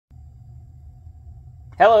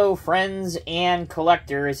Hello friends and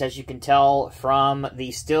collectors, as you can tell from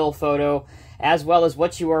the still photo, as well as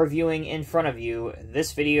what you are viewing in front of you.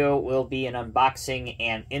 This video will be an unboxing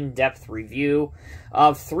and in-depth review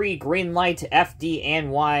of 3 Greenlight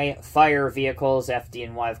FDNY fire vehicles.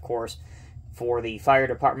 FDNY, of course, for the fire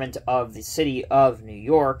department of the city of New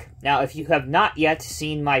York. Now, if you have not yet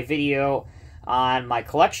seen my video on my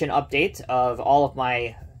collection update of all of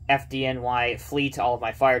my FDNY fleet, all of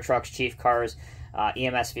my fire trucks, chief cars,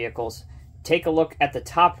 EMS vehicles, take a look at the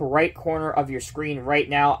top right corner of your screen right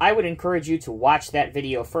now. I would encourage you to watch that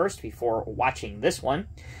video first before watching this one.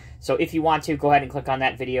 So if you want to, go ahead and click on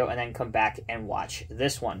that video and then come back and watch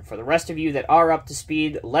this one. For the rest of you that are up to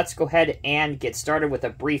speed, let's go ahead and get started with a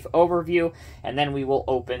brief overview, and then we will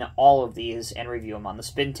open all of these and review them on the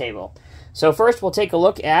spin table. So first we'll take a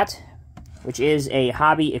look at, which is a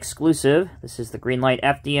hobby exclusive. This is the Greenlight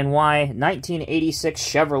FDNY 1986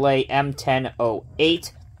 Chevrolet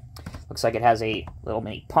M1008. Looks like it has a little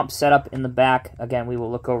mini pump setup in the back. Again, we will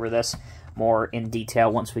look over this more in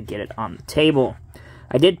detail once we get it on the table.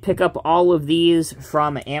 I did pick up all of these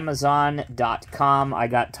from Amazon.com. I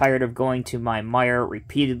got tired of going to my Meijer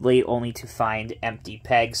repeatedly, only to find empty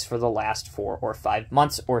pegs for the last 4 or 5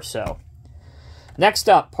 months or so. Next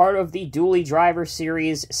up, part of the Dually Driver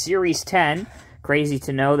Series, Series 10. Crazy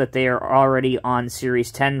to know that they are already on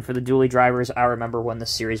Series 10 for the Dually Drivers. I remember when the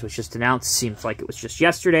series was just announced. Seems like it was just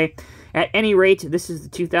yesterday. At any rate, this is the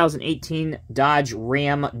 2018 Dodge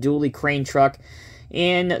Ram Dually Crane Truck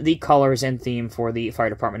in the colors and theme for the Fire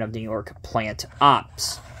Department of New York Plant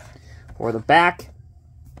Ops. For the back,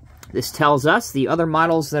 this tells us the other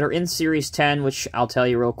models that are in Series 10, which I'll tell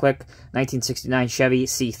you real quick. 1969 Chevy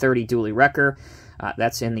C30 Dually Wrecker.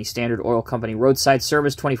 That's in the Standard Oil Company Roadside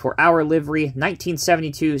Service 24-hour livery.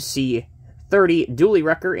 1972 C30 Dually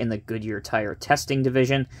Wrecker in the Goodyear Tire Testing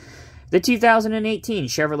Division. The 2018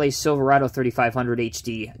 Chevrolet Silverado 3500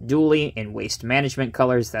 HD Dually in Waste Management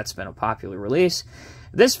colors. That's been a popular release.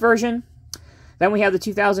 This version. Then we have the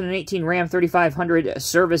 2018 Ram 3500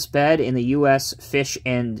 Service Bed in the U.S. Fish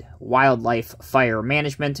and Wildlife Fire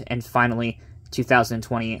Management. And finally,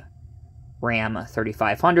 2020 Ram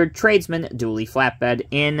 3500 Tradesman Dually Flatbed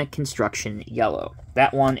in Construction Yellow.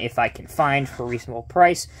 That one, if I can find for a reasonable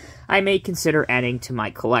price, I may consider adding to my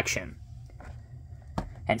collection.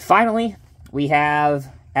 And finally, we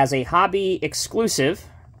have, as a hobby exclusive,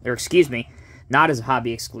 or excuse me, not as a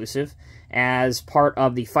hobby exclusive, as part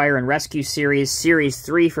of the Fire and Rescue series, Series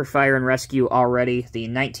 3 for Fire and Rescue already, the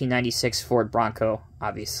 1996 Ford Bronco,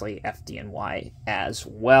 obviously FDNY as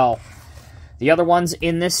well. The other ones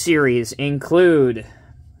in this series include,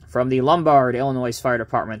 from the Lombard, Illinois Fire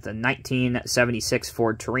Department, the 1976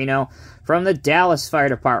 Ford Torino. From the Dallas Fire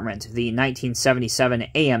Department, the 1977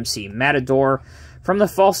 AMC Matador. From the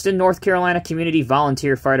Falston, North Carolina Community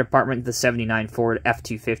Volunteer Fire Department, the 79 Ford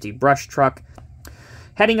F-250 Brush Truck.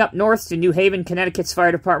 Heading up north to New Haven, Connecticut's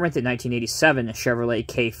Fire Department, the 1987 Chevrolet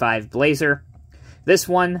K5 Blazer. This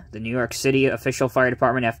one, the New York City Official Fire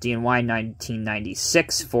Department, FDNY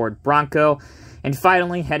 1996 Ford Bronco. And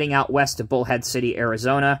finally, heading out west to Bullhead City,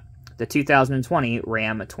 Arizona, the 2020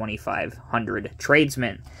 Ram 2500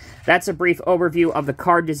 Tradesman. That's a brief overview of the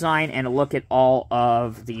car design and a look at all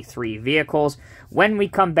of the 3 vehicles. When we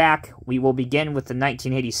come back, we will begin with the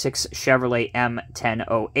 1986 Chevrolet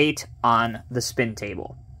M1008 on the spin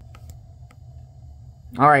table.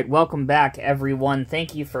 Alright, welcome back everyone.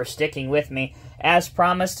 Thank you for sticking with me. As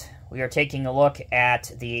promised, we are taking a look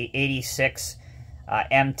at the 86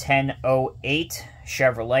 M1008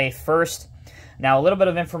 Chevrolet first. Now, a little bit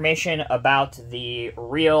of information about the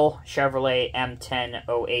real Chevrolet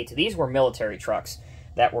M1008. These were military trucks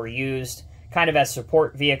that were used kind of as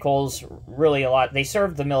support vehicles, really a lot. They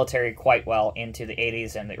served the military quite well into the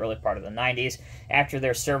 80s and the early part of the 90s. After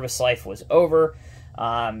their service life was over,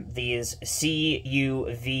 these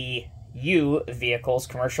CUVU vehicles,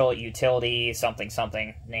 commercial utility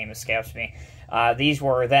something, name escapes me, these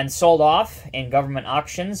were then sold off in government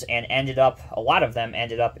auctions and a lot of them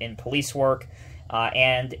ended up in police work,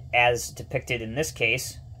 and as depicted in this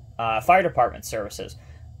case, fire department services.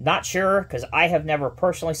 Not sure, because I have never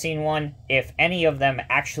personally seen one, if any of them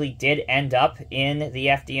actually did end up in the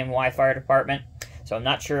FDNY Fire Department. So I'm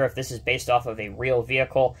not sure if this is based off of a real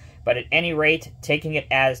vehicle, but at any rate, taking it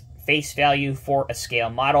as face value for a scale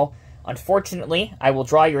model. Unfortunately, I will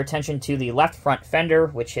draw your attention to the left front fender,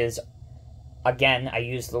 which is, again, I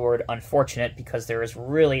use the word unfortunate because there is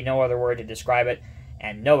really no other word to describe it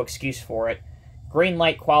and no excuse for it.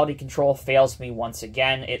 Greenlight quality control fails me once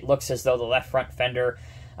again. It looks as though the left front fender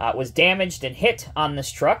was damaged and hit on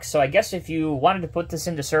this truck. So I guess if you wanted to put this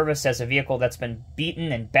into service as a vehicle that's been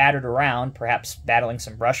beaten and battered around, perhaps battling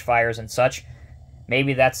some brush fires and such,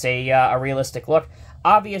 maybe that's a realistic look.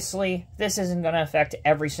 Obviously, this isn't going to affect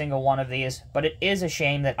every single one of these, but it is a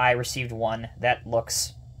shame that I received one that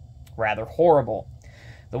looks rather horrible.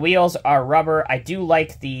 The wheels are rubber. I do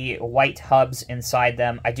like the white hubs inside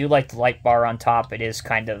them. I do like the light bar on top. It is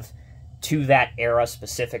kind of to that era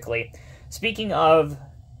specifically. Speaking of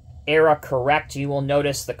era correct, you will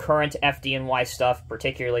notice the current FDNY stuff,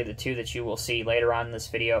 particularly the two that you will see later on in this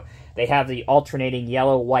video. They have the alternating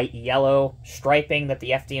yellow, white, yellow striping that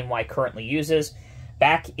the FDNY currently uses.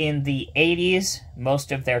 Back in the 80s,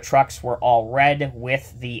 most of their trucks were all red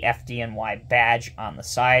with the FDNY badge on the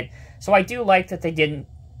side. So I do like that they didn't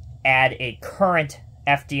add a current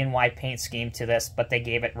FDNY paint scheme to this, but they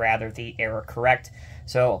gave it rather the era correct.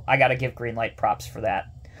 So I got to give Greenlight props for that.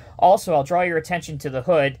 Also, I'll draw your attention to the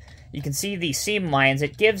hood. You can see the seam lines.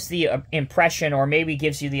 It gives the impression, or maybe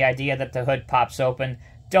gives you the idea, that the hood pops open.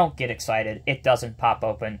 Don't get excited. It doesn't pop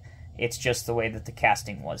open. It's just the way that the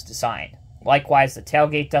casting was designed. Likewise, the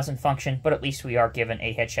tailgate doesn't function, but at least we are given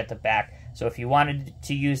a hitch at the back. So if you wanted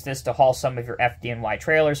to use this to haul some of your FDNY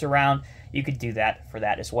trailers around, you could do that for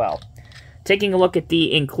that as well. Taking a look at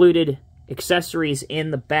the included accessories in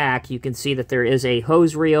the back, you can see that there is a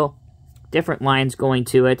hose reel, different lines going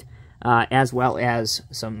to it, as well as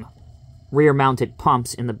some rear-mounted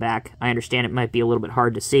pumps in the back. I understand it might be a little bit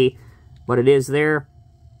hard to see, but it is there,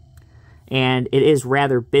 and it is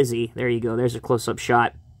rather busy. There you go. There's a close-up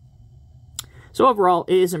shot. So overall,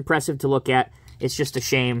 it is impressive to look at. It's just a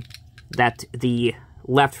shame that the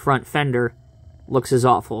left front fender looks as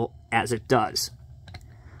awful as it does.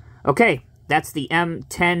 Okay, that's the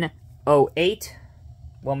M1008.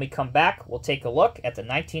 When we come back, we'll take a look at the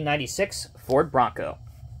 1996 Ford Bronco.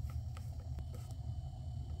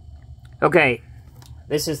 Okay,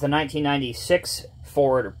 this is the 1996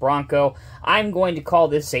 Ford Bronco. I'm going to call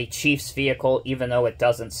this a Chief's vehicle, even though it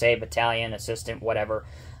doesn't say battalion, assistant, whatever,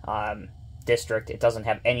 district. It doesn't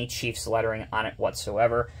have any Chiefs lettering on it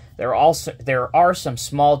whatsoever. There are some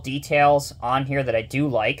small details on here that I do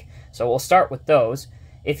like, so we'll start with those.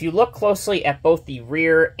 If you look closely at both the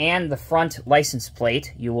rear and the front license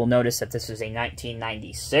plate, you will notice that this is a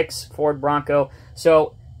 1996 Ford Bronco.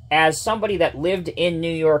 So, as somebody that lived in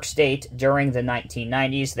New York State during the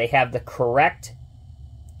 1990s, they have the correct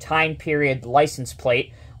time period license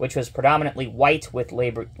plate, which was predominantly white with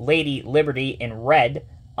Lady Liberty in red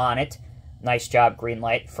on it. Nice job,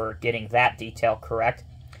 Greenlight, for getting that detail correct.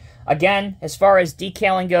 Again, as far as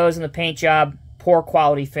decaling goes in the paint job, poor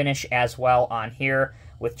quality finish as well on here,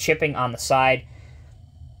 with chipping on the side,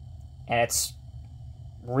 and it's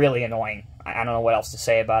really annoying. I don't know what else to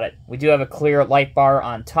say about it. We do have a clear light bar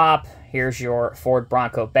on top. Here's your Ford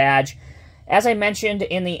Bronco badge. As I mentioned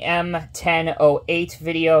in the M1008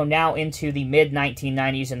 video, now into the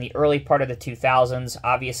mid-1990s and the early part of the 2000s,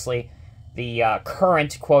 obviously the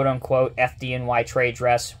current quote-unquote FDNY trade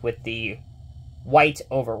dress with the white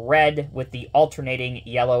over red with the alternating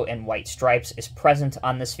yellow and white stripes is present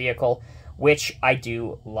on this vehicle, which I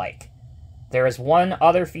do like. There is one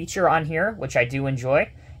other feature on here which I do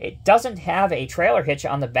enjoy. It doesn't have a trailer hitch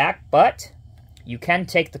on the back, but you can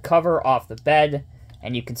take the cover off the bed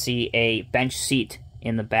and you can see a bench seat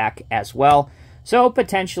in the back as well. So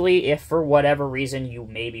potentially, if for whatever reason you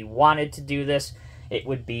maybe wanted to do this, it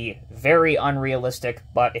would be very unrealistic,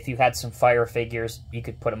 but if you had some fire figures, you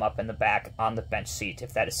could put them up in the back on the bench seat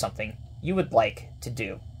if that is something you would like to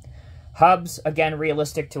do. Hubs, again,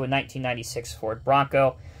 realistic to a 1996 Ford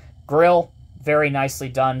Bronco. Grille, very nicely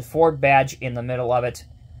done. Ford badge in the middle of it.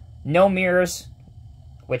 No mirrors,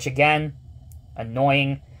 which again,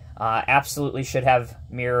 annoying. Absolutely should have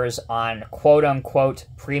mirrors on quote-unquote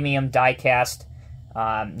premium diecast.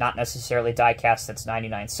 Not necessarily diecast that's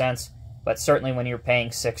 99 cents. But certainly when you're paying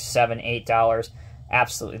 $6, $7, $8,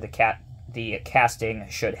 absolutely the casting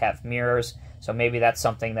should have mirrors. So maybe that's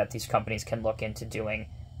something that these companies can look into doing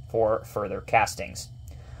for further castings.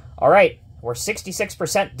 All right, we're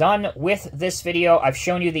 66% done with this video. I've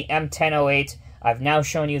shown you the M1008. I've now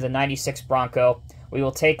shown you the 96 Bronco. We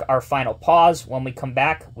will take our final pause. When we come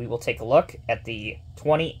back, we will take a look at the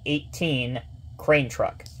 2018 crane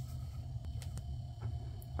truck.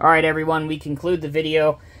 All right, everyone, we conclude the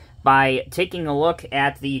video by taking a look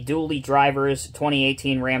at the Dually Drivers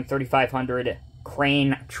 2018 Ram 3500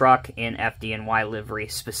 crane truck in FDNY livery.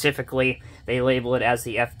 Specifically, they label it as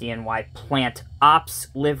the FDNY Plant Ops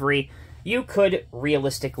livery. You could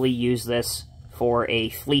realistically use this for a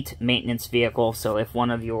fleet maintenance vehicle, so if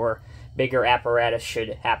one of your bigger apparatus should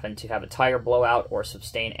happen to have a tire blowout or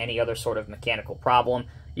sustain any other sort of mechanical problem,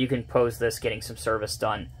 you can pose this getting some service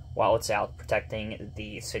done while it's out protecting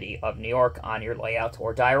the city of New York on your layout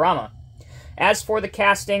or diorama. As for the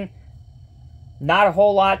casting, not a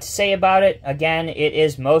whole lot to say about it. Again, it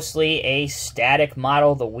is mostly a static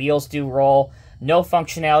model. The wheels do roll. No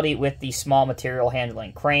functionality with the small material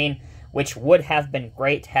handling crane, which would have been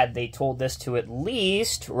great had they told this to at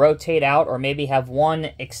least rotate out or maybe have one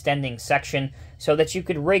extending section so that you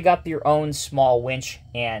could rig up your own small winch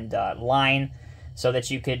and line so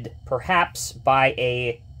that you could perhaps buy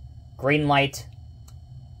a Greenlight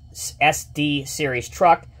SD series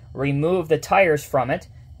truck, remove the tires from it,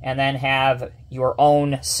 and then have your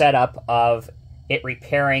own setup of it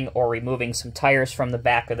repairing or removing some tires from the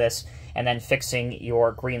back of this and then fixing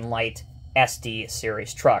your Greenlight SD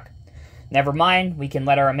series truck. Never mind, we can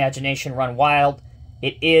let our imagination run wild.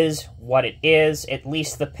 It is what it is. At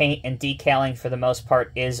least the paint and decaling for the most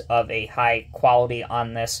part is of a high quality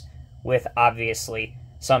on this, with obviously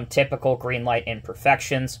some typical Greenlight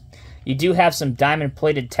imperfections. You do have some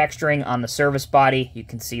diamond-plated texturing on the service body. You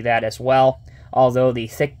can see that as well, although the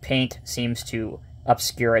thick paint seems to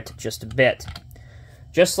obscure it just a bit.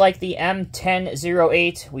 Just like the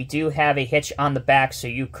M1008, we do have a hitch on the back, so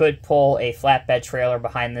you could pull a flatbed trailer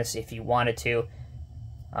behind this if you wanted to,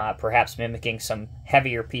 perhaps mimicking some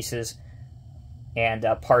heavier pieces and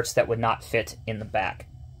parts that would not fit in the back.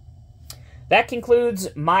 That concludes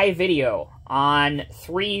my video on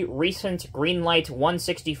 3 recent Greenlight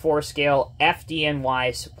 1/64 scale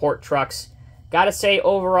FDNY support trucks. Gotta say,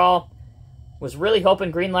 overall, was really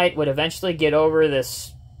hoping Greenlight would eventually get over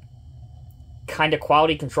this kind of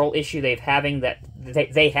quality control issue they have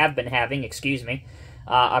been having,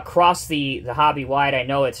 across the hobby wide. I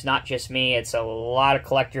know it's not just me, it's a lot of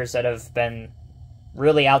collectors that have been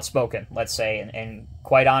really outspoken, let's say, and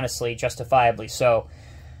quite honestly, justifiably so.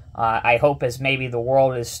 I hope as maybe the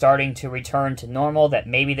world is starting to return to normal that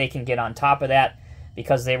maybe they can get on top of that,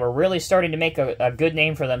 because they were really starting to make a good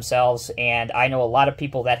name for themselves, and I know a lot of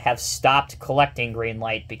people that have stopped collecting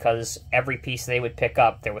Greenlight because every piece they would pick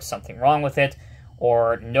up, there was something wrong with it,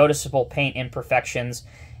 or noticeable paint imperfections,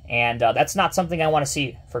 and that's not something I want to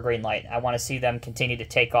see for Greenlight. I want to see them continue to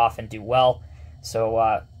take off and do well,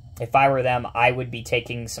 so if I were them, I would be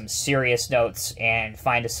taking some serious notes and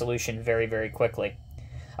find a solution very, very quickly.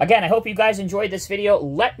 Again, I hope you guys enjoyed this video.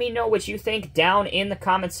 Let me know what you think down in the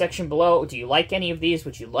comments section below. Do you like any of these?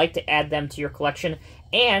 Would you like to add them to your collection?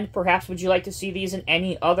 And perhaps would you like to see these in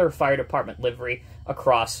any other fire department livery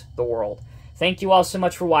across the world? Thank you all so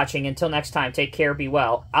much for watching. Until next time, take care, be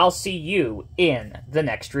well. I'll see you in the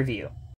next review.